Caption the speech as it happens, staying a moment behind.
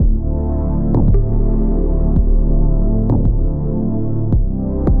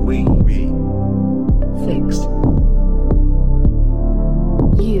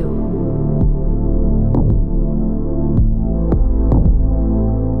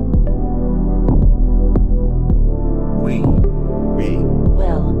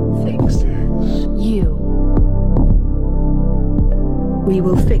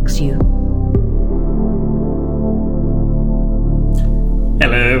We Will Fix You.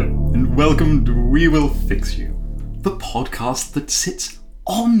 Hello, and welcome to We Will Fix You, the podcast that sits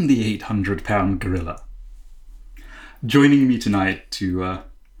on the 800-pound gorilla. Joining me tonight to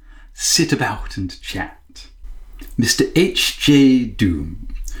sit about and chat, Mr. H.J. Doom,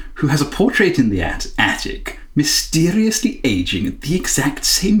 who has a portrait in the attic mysteriously aging at the exact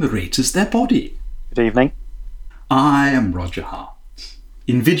same rate as their body. Good evening. I am Roger Hart,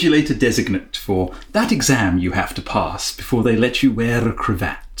 invigilator designate for that exam you have to pass before they let you wear a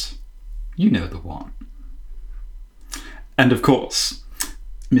cravat. You know the one. And of course,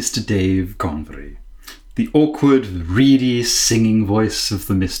 Mr. Dave Convery, the awkward, reedy singing voice of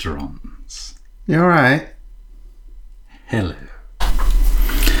the Mysterons. You alright? Hello.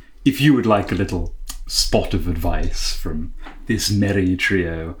 If you would like a little spot of advice from this merry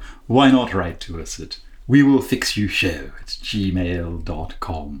trio, why not write to us at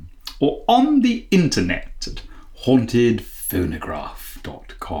wewillfixyoushow@gmail.com or on the internet at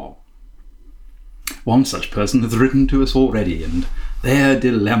hauntedphonograph.com. One such person has written to us already, and their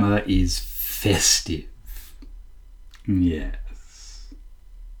dilemma is festive. Yes.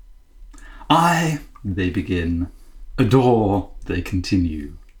 I, they begin, adore, they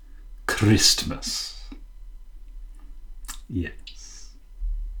continue, Christmas. Yes.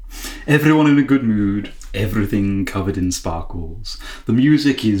 Everyone in a good mood, everything covered in sparkles. The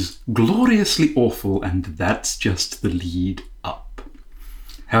music is gloriously awful, and that's just the lead up.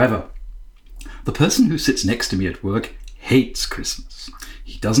 However, the person who sits next to me at work hates Christmas.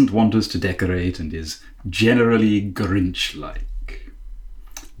 He doesn't want us to decorate and is generally Grinch-like.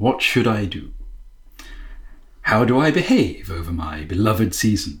 What should I do? How do I behave over my beloved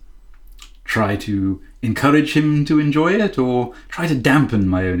season? Try to encourage him to enjoy it, or try to dampen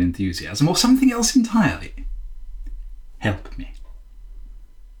my own enthusiasm, or something else entirely? Help me.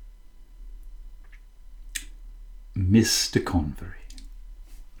 Mr. Convery.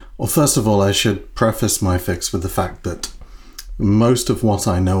 Well, first of all, I should preface my fix with the fact that most of what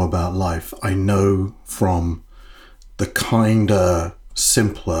I know about life, I know from the kinder,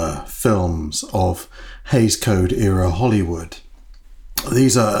 simpler films of Hays Code era Hollywood.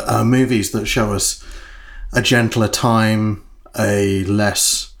 These are movies that show us a gentler time, a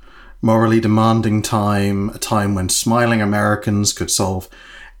less morally demanding time, a time when smiling Americans could solve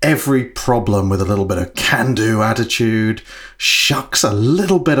every problem with a little bit of can-do attitude, shucks, a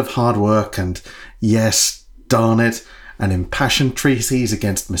little bit of hard work, and yes, darn it, an impassioned treatise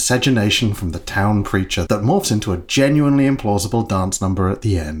against miscegenation from the town preacher that morphs into a genuinely implausible dance number at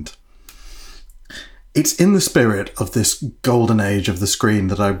the end. It's in the spirit of this golden age of the screen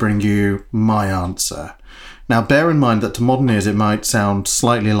that I bring you my answer. Now, bear in mind that to modern ears it might sound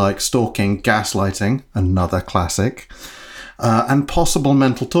slightly like stalking, gaslighting, another classic, and possible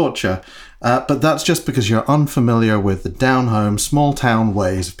mental torture, but that's just because you're unfamiliar with the down-home, small-town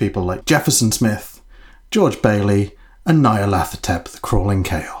ways of people like Jefferson Smith, George Bailey, and Nyarlathotep, the Crawling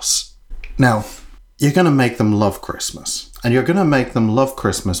Chaos. Now, you're going to make them love Christmas, and you're going to make them love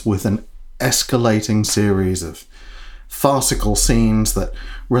Christmas with an escalating series of farcical scenes that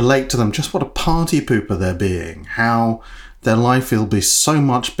relate to them just what a party pooper they're being, how their life will be so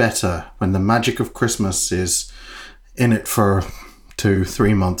much better when the magic of Christmas is in it for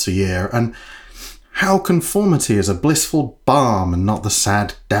 2-3 months a year, and how conformity is a blissful balm and not the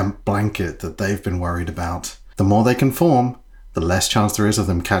sad, damp blanket that they've been worried about. The more they conform, the less chance there is of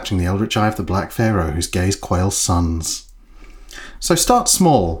them catching the eldritch eye of the Black Pharaoh whose gaze quails suns. So start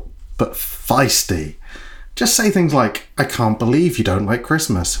small, but feisty. Just say things like, I can't believe you don't like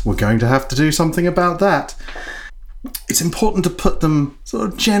Christmas. We're going to have to do something about that. It's important to put them sort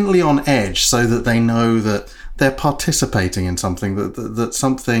of gently on edge so that they know that they're participating in something, that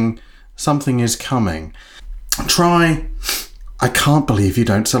something is coming. Try, I can't believe you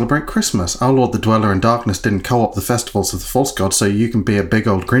don't celebrate Christmas. Our Lord the Dweller in Darkness didn't co-opt the festivals of the false god so you can be a big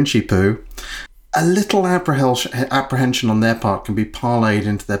old Grinchy poo. A little apprehension on their part can be parlayed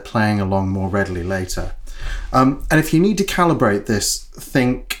into their playing along more readily later. And if you need to calibrate this,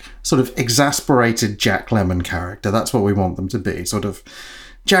 think sort of exasperated Jack Lemmon character. That's what we want them to be. Sort of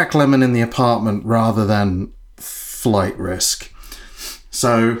Jack Lemmon in the apartment rather than flight risk.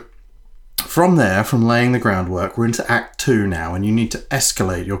 So from there, from laying the groundwork, we're into Act 2 now, and you need to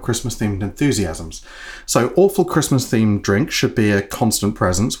escalate your Christmas-themed enthusiasms. So awful Christmas-themed drinks should be a constant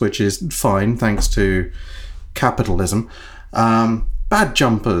presence, which is fine thanks to capitalism. Bad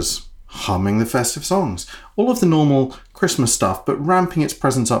jumpers, humming the festive songs, all of the normal Christmas stuff, but ramping its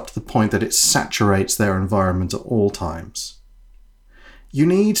presence up to the point that it saturates their environment at all times. You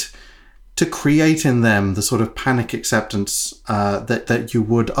need to create in them the sort of panic acceptance that you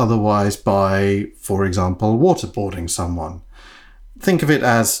would otherwise by, for example, waterboarding someone. Think of it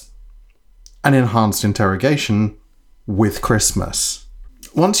as an enhanced interrogation with Christmas.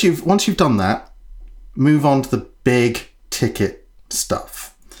 Once you've done that, move on to the big ticket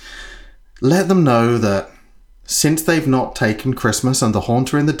stuff. Let them know that since they've not taken Christmas and the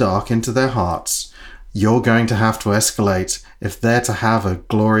Haunter in the Dark into their hearts, you're going to have to escalate if they're to have a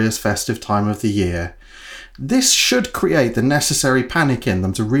glorious festive time of the year. This should create the necessary panic in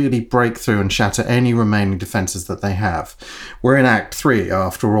them to really break through and shatter any remaining defences that they have. We're in Act 3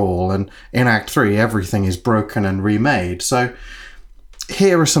 after all, and in Act 3 everything is broken and remade. So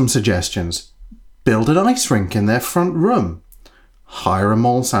here are some suggestions. Build an ice rink in their front room. Hire a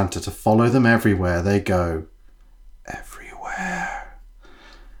mall Santa to follow them everywhere they go. Everywhere.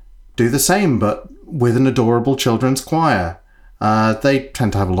 Do the same, but with an adorable children's choir. They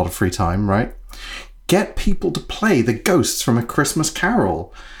tend to have a lot of free time, right? Get people to play the ghosts from A Christmas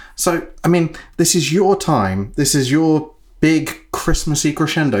Carol. So, I mean, this is your time. This is your big Christmassy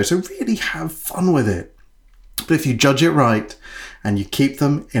crescendo. So really have fun with it. But if you judge it right and you keep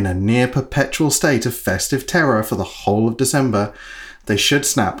them in a near perpetual state of festive terror for the whole of December, they should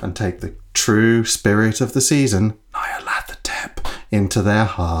snap and take the true spirit of the season, Nyarlathotep, into their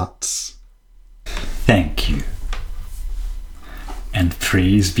hearts. Thank you. And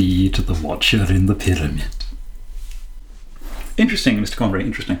praise be to the Watcher in the Pyramid. Interesting, Mr. Convery,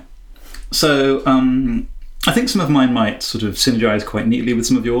 interesting. So, I think some of mine might sort of synergize quite neatly with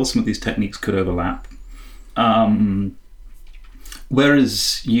some of yours. Some of these techniques could overlap.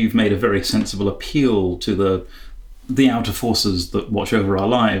 Whereas you've made a very sensible appeal to the outer forces that watch over our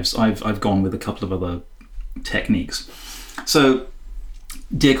lives, I've gone with a couple of other techniques. So,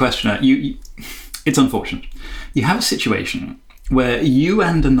 dear questioner, it's unfortunate. You have a situation where you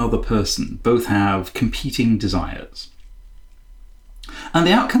and another person both have competing desires. And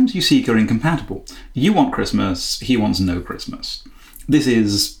the outcomes you seek are incompatible. You want Christmas, he wants no Christmas. This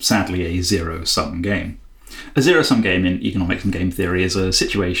is, sadly, a zero-sum game. A zero-sum game in economics and game theory is a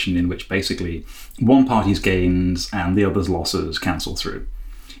situation in which basically one party's gains and the other's losses cancel through.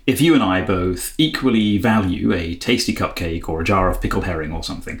 If you and I both equally value a tasty cupcake or a jar of pickled herring or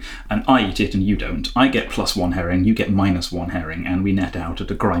something, and I eat it and you don't, I get +1 herring, you get -1 herring, and we net out at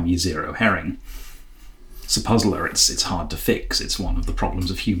a grimy 0 herring. It's a puzzler, it's hard to fix, it's one of the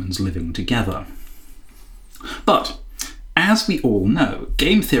problems of humans living together. But, as we all know,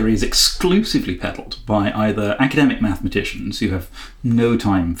 game theory is exclusively peddled by either academic mathematicians who have no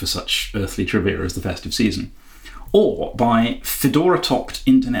time for such earthly trivia as the festive season, or by fedora-topped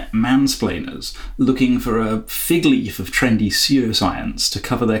internet mansplainers looking for a fig leaf of trendy pseudoscience to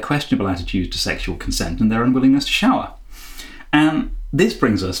cover their questionable attitude to sexual consent and their unwillingness to shower. And this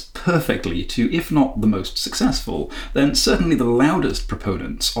brings us perfectly to, if not the most successful, then certainly the loudest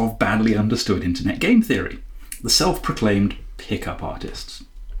proponents of badly understood internet game theory, the self-proclaimed pick-up artists.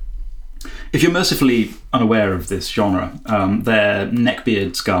 If you're mercifully unaware of this genre, they're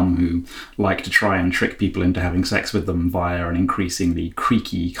neckbeard scum who like to try and trick people into having sex with them via an increasingly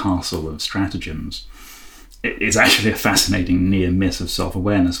creaky castle of stratagems. It's actually a fascinating near miss of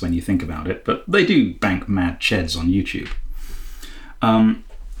self-awareness when you think about it, but they do bank mad cheds on YouTube. And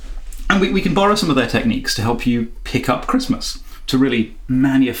we can borrow some of their techniques to help you pick up Christmas, to really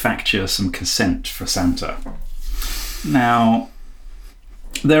manufacture some consent for Santa. Now,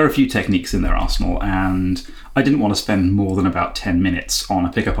 there are a few techniques in their arsenal, and I didn't want to spend more than about 10 minutes on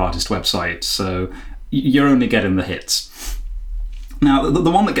a pickup artist website, so you're only getting the hits. Now, the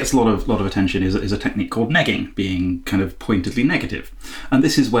one that gets a lot of attention is a technique called negging, being kind of pointedly negative. And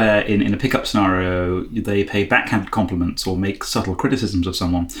this is where, in a pickup scenario, they pay backhanded compliments or make subtle criticisms of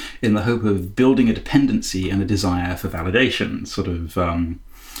someone in the hope of building a dependency and a desire for validation. Sort of,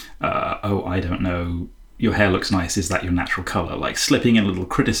 oh, I don't know, your hair looks nice, is that your natural colour? Like slipping in a little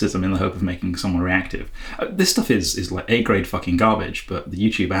criticism in the hope of making someone reactive. This stuff is like A-grade fucking garbage, but the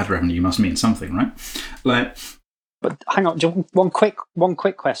YouTube ad revenue must mean something, right? But hang on, just one quick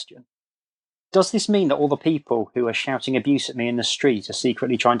question. Does this mean that all the people who are shouting abuse at me in the street are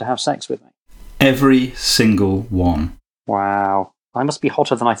secretly trying to have sex with me? Every single one. Wow. I must be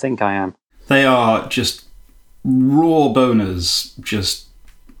hotter than I think I am. They are just raw boners just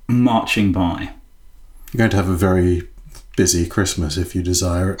marching by. You're going to have a very busy Christmas if you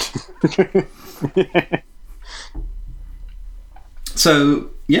desire it. So,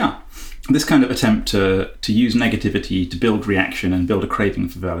 yeah, this kind of attempt to use negativity to build reaction and build a craving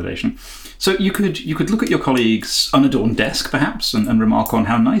for validation. So you could look at your colleague's unadorned desk, perhaps, and remark on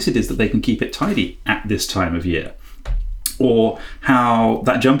how nice it is that they can keep it tidy at this time of year. Or how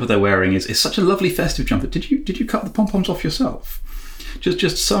that jumper they're wearing is such a lovely festive jumper. Did you cut the pom-poms off yourself?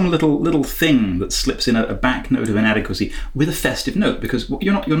 Just some little thing that slips in a back note of inadequacy with a festive note, because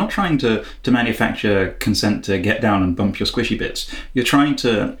you're not trying to manufacture consent to get down and bump your squishy bits. You're trying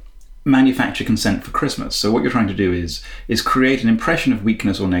to manufacture consent for Christmas. So what you're trying to do is create an impression of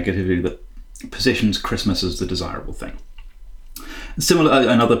weakness or negativity that positions Christmas as the desirable thing. Similar,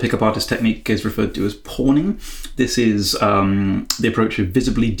 another pickup artist technique is referred to as pawning. This is the approach of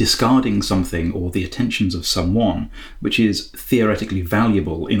visibly discarding something or the attentions of someone, which is theoretically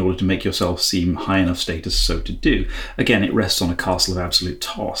valuable in order to make yourself seem high enough status so to do. Again, it rests on a castle of absolute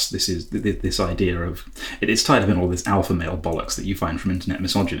toss. This is this idea of it's tied up in all this alpha male bollocks that you find from internet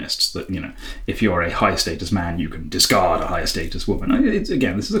misogynists. That if you are a high status man, you can discard a higher status woman.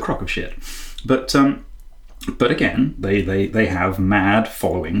 Again, this is a crock of shit. But again, they have mad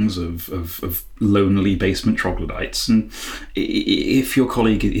followings of lonely basement troglodytes, and if your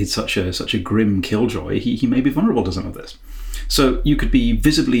colleague is such a grim killjoy, he may be vulnerable to some of this. So you could be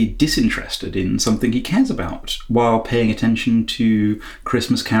visibly disinterested in something he cares about while paying attention to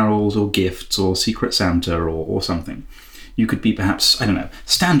Christmas carols or gifts or Secret Santa or something. You could be perhaps,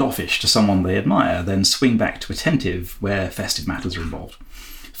 standoffish to someone they admire, then swing back to attentive where festive matters are involved.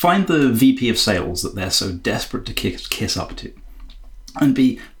 Find the VP of sales that they're so desperate to kiss up to, and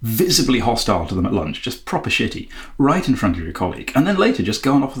be visibly hostile to them at lunch, just proper shitty, right in front of your colleague, and then later just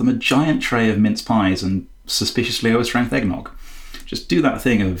go and offer them a giant tray of mince pies and suspiciously overstrength eggnog. Just do that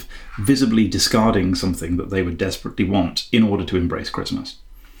thing of visibly discarding something that they would desperately want in order to embrace Christmas.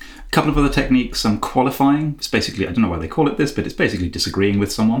 A couple of other techniques, qualifying. It's basically, I don't know why they call it this, but it's basically disagreeing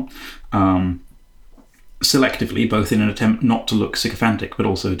with someone. Selectively, both in an attempt not to look sycophantic, but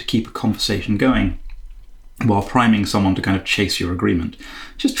also to keep a conversation going while priming someone to kind of chase your agreement.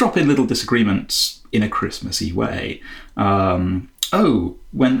 Just drop in little disagreements in a Christmassy way. When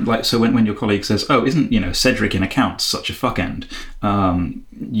your colleague says, "Oh, isn't Cedric in accounts such a fuckend?"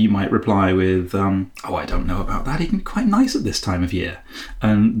 You might reply with, "Oh, I don't know about that. He can be quite nice at this time of year."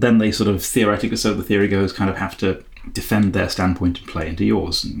 And then they sort of theoretically, so the theory goes, kind of have to defend their standpoint and play into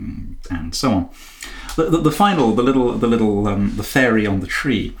yours, and so on. The final, the fairy on the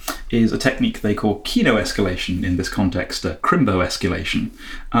tree, is a technique they call Kino escalation in this context, Crimbo escalation.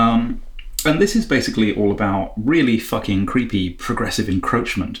 And this is basically all about really fucking creepy progressive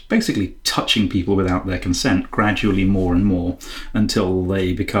encroachment, basically touching people without their consent gradually more and more until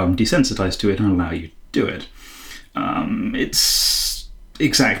they become desensitized to it and allow you to do it. It's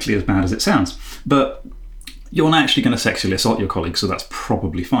exactly as bad as it sounds, but you're not actually going to sexually assault your colleagues, so that's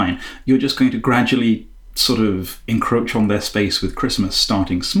probably fine. You're just going to gradually sort of encroach on their space with Christmas,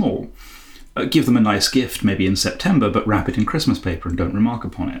 starting small. Give them a nice gift, maybe in September, but wrap it in Christmas paper and don't remark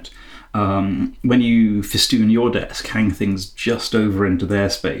upon it. When you festoon your desk, hang things just over into their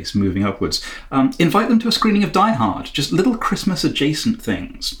space, moving upwards. Invite them to a screening of Die Hard, just little Christmas-adjacent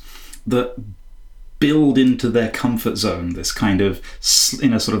things that build into their comfort zone, this kind of,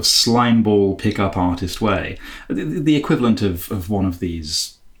 in a sort of slimeball pickup artist way. The equivalent of one of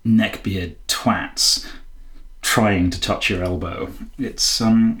these neckbeard twats trying to touch your elbow. It's,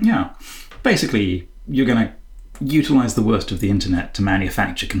 basically, you're going to utilize the worst of the internet to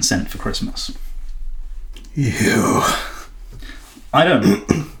manufacture consent for Christmas. Ew. I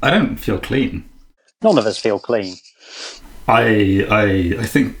don't feel clean. None of us feel clean. I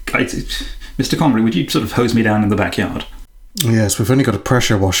think... Mr. Connery, would you sort of hose me down in the backyard? Yes, we've only got a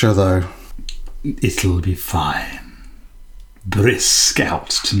pressure washer, though. It'll be fine. Brisk out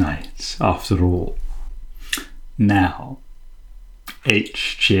tonight, after all. Now,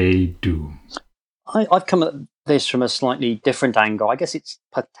 H.J. Doom. I've come at this from a slightly different angle. I guess it's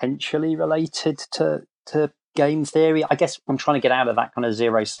potentially related to game theory. I guess I'm trying to get out of that kind of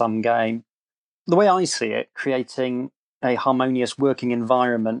zero-sum game. The way I see it, creating a harmonious working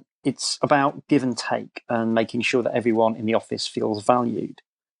environment, it's about give and take and making sure that everyone in the office feels valued.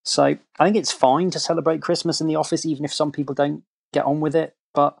 So I think it's fine to celebrate Christmas in the office, even if some people don't get on with it.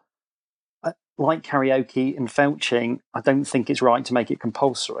 But like karaoke and felching, I don't think it's right to make it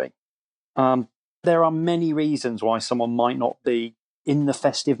compulsory. There are many reasons why someone might not be in the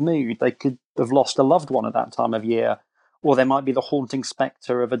festive mood. They could have lost a loved one at that time of year, or there might be the haunting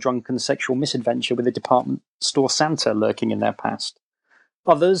spectre of a drunken sexual misadventure with a department store Santa lurking in their past.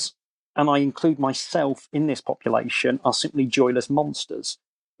 Others, and I include myself in this population, are simply joyless monsters,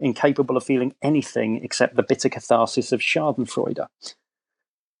 incapable of feeling anything except the bitter catharsis of schadenfreude.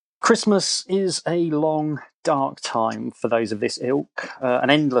 Christmas is a long, dark time for those of this ilk,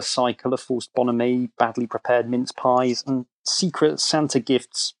 an endless cycle of forced bonhomie, badly prepared mince pies, and secret Santa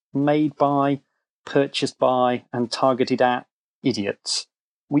gifts made by purchased by, and targeted at idiots.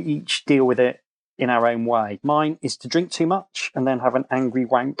 We each deal with it in our own way. Mine is to drink too much and then have an angry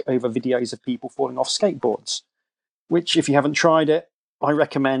wank over videos of people falling off skateboards, which, if you haven't tried it, I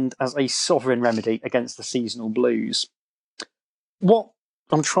recommend as a sovereign remedy against the seasonal blues. What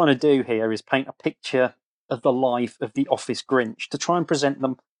I'm trying to do here is paint a picture of the life of the office Grinch to try and present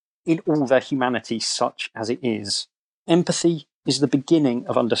them in all their humanity such as it is. Empathy is the beginning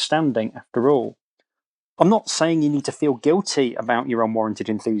of understanding, after all. I'm not saying you need to feel guilty about your unwarranted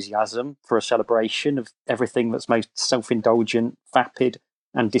enthusiasm for a celebration of everything that's most self-indulgent, vapid,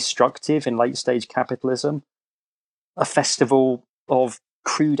 and destructive in late-stage capitalism. A festival of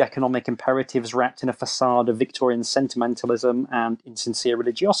crude economic imperatives wrapped in a facade of Victorian sentimentalism and insincere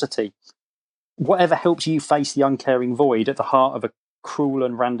religiosity. Whatever helps you face the uncaring void at the heart of a cruel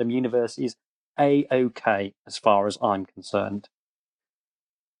and random universe is A-OK as far as I'm concerned.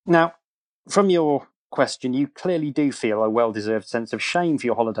 Now, from your question, you clearly do feel a well-deserved sense of shame for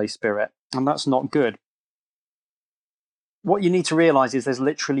your holiday spirit, and that's not good. What you need to realise is there's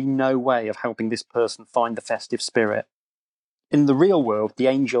literally no way of helping this person find the festive spirit. In the real world, the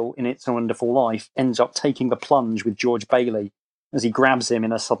angel in It's a Wonderful Life ends up taking the plunge with George Bailey as he grabs him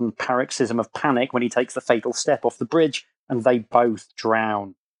in a sudden paroxysm of panic when he takes the fatal step off the bridge, and they both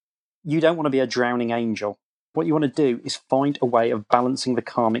drown. You don't want to be a drowning angel. What you want to do is find a way of balancing the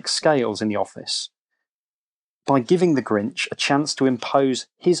karmic scales in the office by giving the Grinch a chance to impose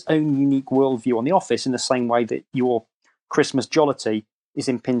his own unique worldview on the office in the same way that your Christmas jollity is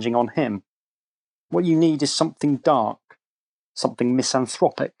impinging on him. What you need is something dark, something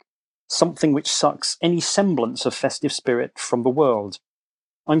misanthropic, something which sucks any semblance of festive spirit from the world.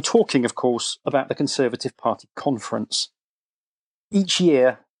 I'm talking, of course, about the Conservative Party conference. Each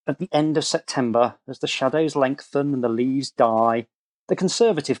year, at the end of September, as the shadows lengthen and the leaves die, the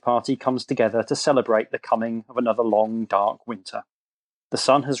Conservative Party comes together to celebrate the coming of another long, dark winter. The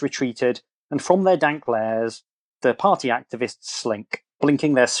sun has retreated, and from their dank lairs, the party activists slink,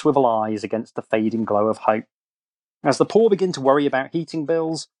 blinking their swivel eyes against the fading glow of hope. As the poor begin to worry about heating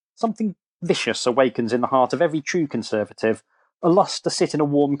bills, something vicious awakens in the heart of every true Conservative, a lust to sit in a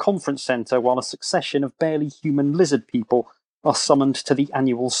warm conference centre while a succession of barely human lizard people are summoned to the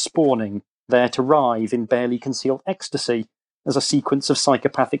annual spawning, there to writhe in barely concealed ecstasy as a sequence of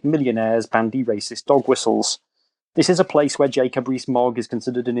psychopathic millionaires bandy racist dog whistles. This is a place where Jacob Rees-Mogg is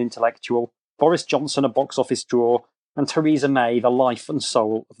considered an intellectual, Boris Johnson a box office draw, and Theresa May the life and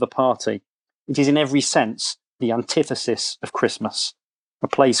soul of the party. It is in every sense the antithesis of Christmas, a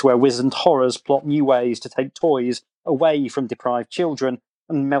place where wizened horrors plot new ways to take toys away from deprived children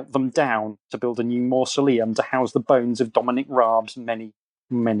and melt them down to build a new mausoleum to house the bones of Dominic Raab's many,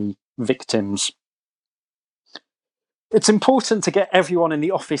 many victims. It's important to get everyone in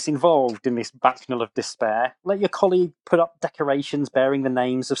the office involved in this bacchanal of despair. Let your colleague put up decorations bearing the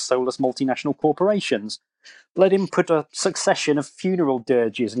names of soulless multinational corporations. Let him put a succession of funeral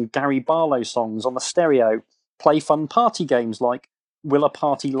dirges and Gary Barlow songs on the stereo. Play fun party games like will a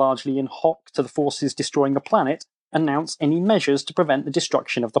party largely in hock to the forces destroying the planet announce any measures to prevent the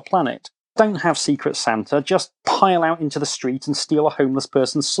destruction of the planet. Don't have Secret Santa, just pile out into the street and steal a homeless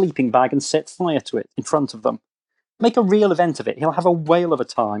person's sleeping bag and set fire to it in front of them. Make a real event of it. He'll have a whale of a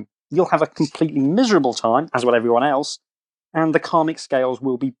time. You'll have a completely miserable time, as will everyone else, and the karmic scales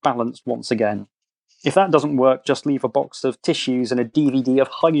will be balanced once again. If that doesn't work, just leave a box of tissues and a DVD of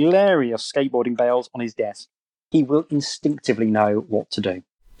hilarious skateboarding bails on his desk. He will instinctively know what to do.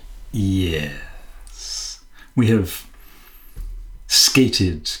 Yes. We have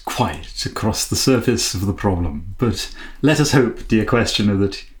skated quite across the surface of the problem, but let us hope, dear questioner,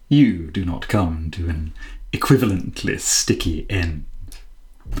 that you do not come to an equivalently sticky end.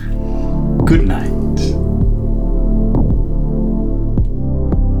 Good night.